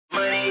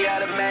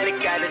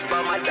static, I just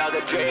bought my dog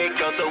a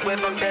Draco. So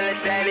if I'm feeling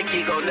static,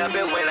 he gon' up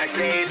it when I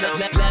say so.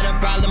 Let a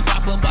problem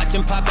pop up, watch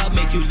him pop up,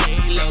 make you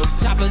lay low.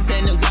 Choppers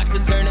and them blocks to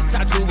turn the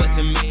top to a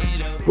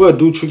tomato. What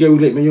do True we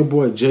lit, man? Your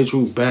boy J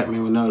True back,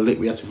 man. With another lit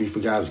we have to be for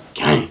guys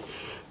gang.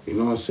 You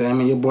know what I'm saying? I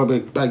mean, your boy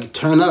better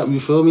turn up, you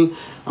feel me?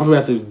 I'm gonna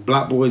have to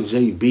Blockboy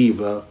JB,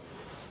 bro.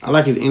 I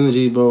like his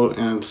energy, bro,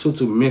 and so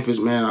to Memphis,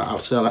 man. I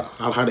see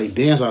how they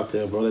dance out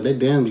there, bro. They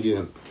dance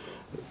again.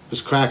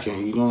 It's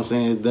cracking, you know what I'm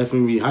saying? It's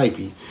definitely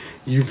hypey.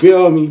 You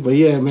feel me? But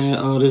yeah,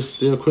 man, this is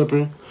still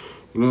Cripping.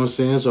 You know what I'm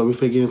saying? So we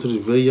finna get into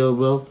this video,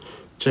 bro.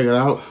 Check it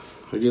out.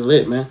 We get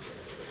lit, man.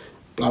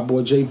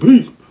 Blockboy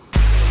JB.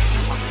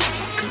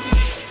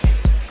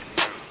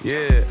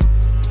 Yeah.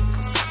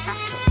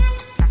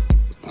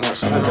 Oh,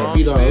 so I got that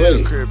beat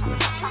already.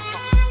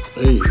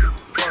 Hey.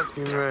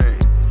 Fucking rain.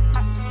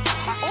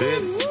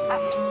 Bitch.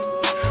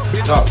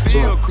 Talk to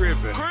him.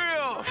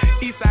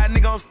 Eastside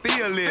nigga, I'm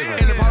still living.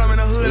 In the bottom in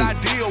the hood, I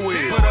deal with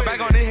it. Put a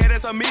bag on his head,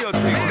 that's a meal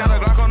ticket. Got a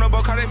Glock on the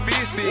boat, call that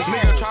fish stick.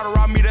 Nigga try to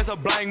rob me, that's a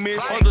blank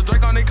miss. Hold the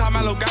Drake on it, call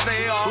my little got the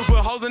hell. We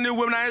put hoes in the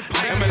whip, now it's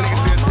pink. And my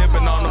nigga still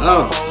tipping on the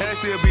phone. And I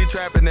still be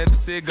trapping at the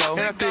Ciggo.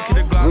 And I still keep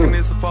the Glock and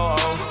it's a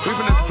 4-0. We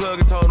finna the plug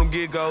and told him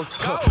get go.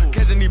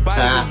 Catching these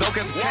bodies and don't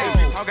catch the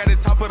cage. Talk at the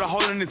top, put a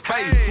hole in his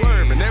face.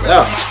 Swerving every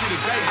time I see the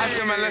J. I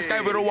send my last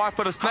guy with a walk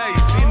for the stage.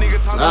 These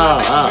niggas talking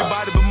about they see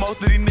body, but most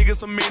of these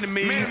niggas some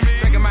enemies.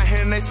 Shaking my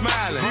hand and they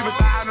smiling. Even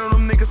side on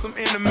them niggas some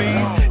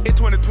enemies. In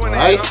 2020,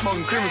 I'm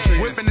smoking criminal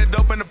trees. Whipping the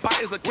dope in the pot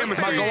is a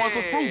chemistry. Might go on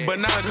some fruit, but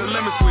not a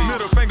lemon squeeze.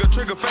 Middle finger,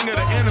 trigger finger,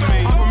 the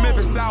enemy. I'm from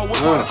Memphis,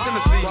 Southwest, out of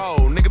Tennessee.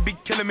 Whoa, nigga be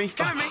killing me.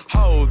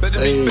 Hoes, they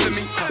just be feeling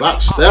me.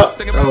 Block step.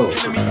 Thinking about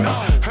killing me.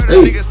 Heard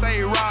a nigga say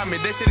he robbed me.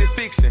 They said it's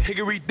fiction.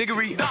 Hickory,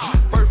 dickory.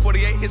 First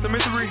 48 is the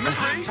mystery.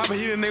 Chopper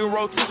hit a nigga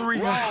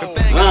rotisserie. If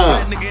they ain't got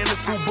that nigga in the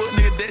school book,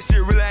 nigga, that shit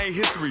really ain't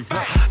history.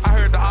 I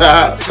heard the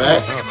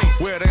officer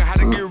where they how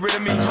to get rid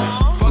of me.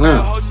 Fuck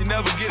that hoe, she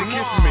never get a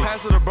kiss from me.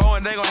 Pass it to bro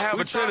and they gon' have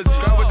a trilogy.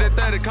 Scrap with that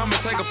 30, come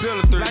and take a pill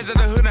or 3. Lights at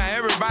the hood, now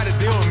everybody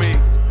deal with me.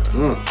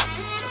 I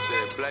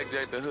said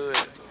Blackjack the hood.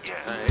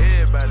 Now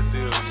everybody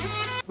deal with me.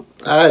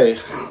 Hey,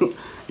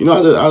 you know,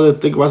 I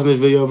just think watching this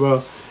video,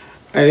 bro.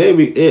 Hey,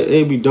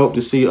 it'd be dope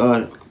to see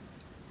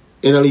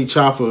NLE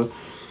Chopper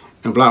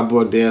and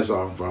Blockboy dance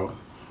off, bro.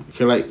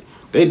 Okay, like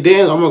they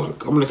dance, I'm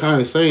gonna kind of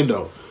the same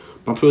though.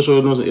 I'm pretty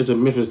sure it's a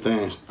Memphis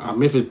thing, You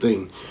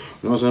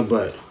know what I'm saying?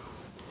 But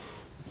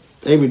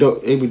it'd be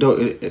dope.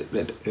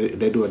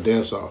 They do a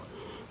dance off.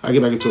 I'll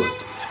get back into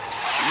it.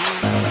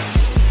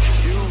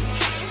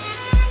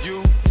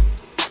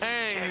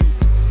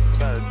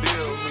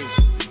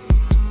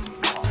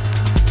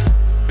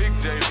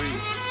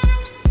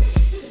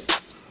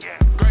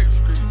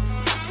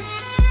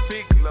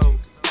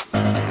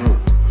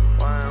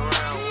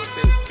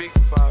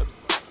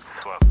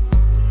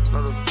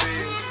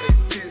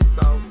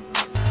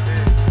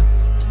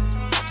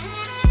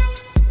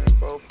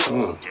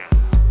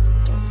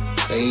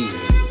 Hey.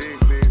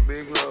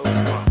 Big low.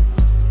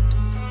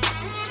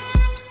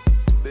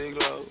 Big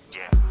low.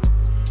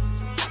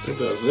 I think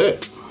that's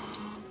it.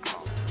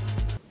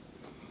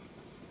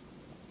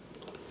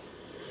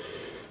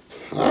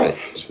 Alright,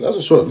 so that's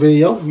a short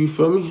video, you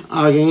feel me?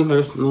 Again, that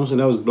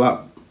was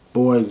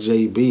Blockboy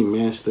JB,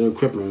 man, still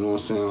Cripping, you know what I'm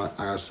saying? Like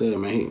I said,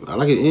 man, I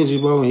like his energy,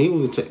 bro. He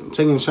was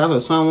taking shots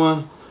at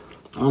someone.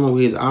 I don't know who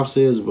his ops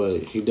is, but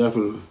he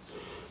definitely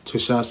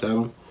took shots at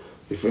him.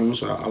 You feel me?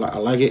 So I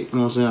like it, you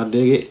know what I'm saying? I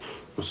dig it.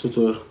 I'm still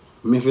to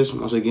Memphis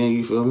once again,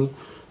 you feel me?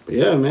 But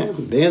yeah, man,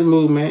 dance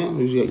move, man.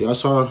 Y'all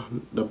saw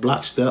the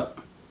block step.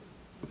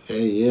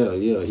 Hey, yeah,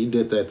 he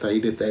did that thing, he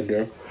did that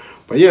there.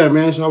 But yeah,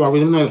 man, so let me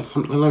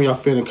y'all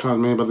feel in the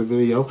comments, man, about the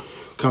video.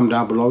 Comment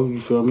down below, you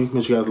feel me?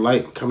 Make sure you guys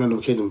like, comment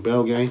notification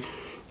bell gang.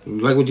 You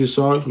like what you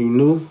saw, you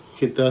knew,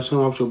 hit that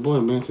song up with your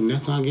boy, man. Till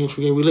next time, gang,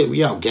 we lit,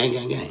 we out, gang.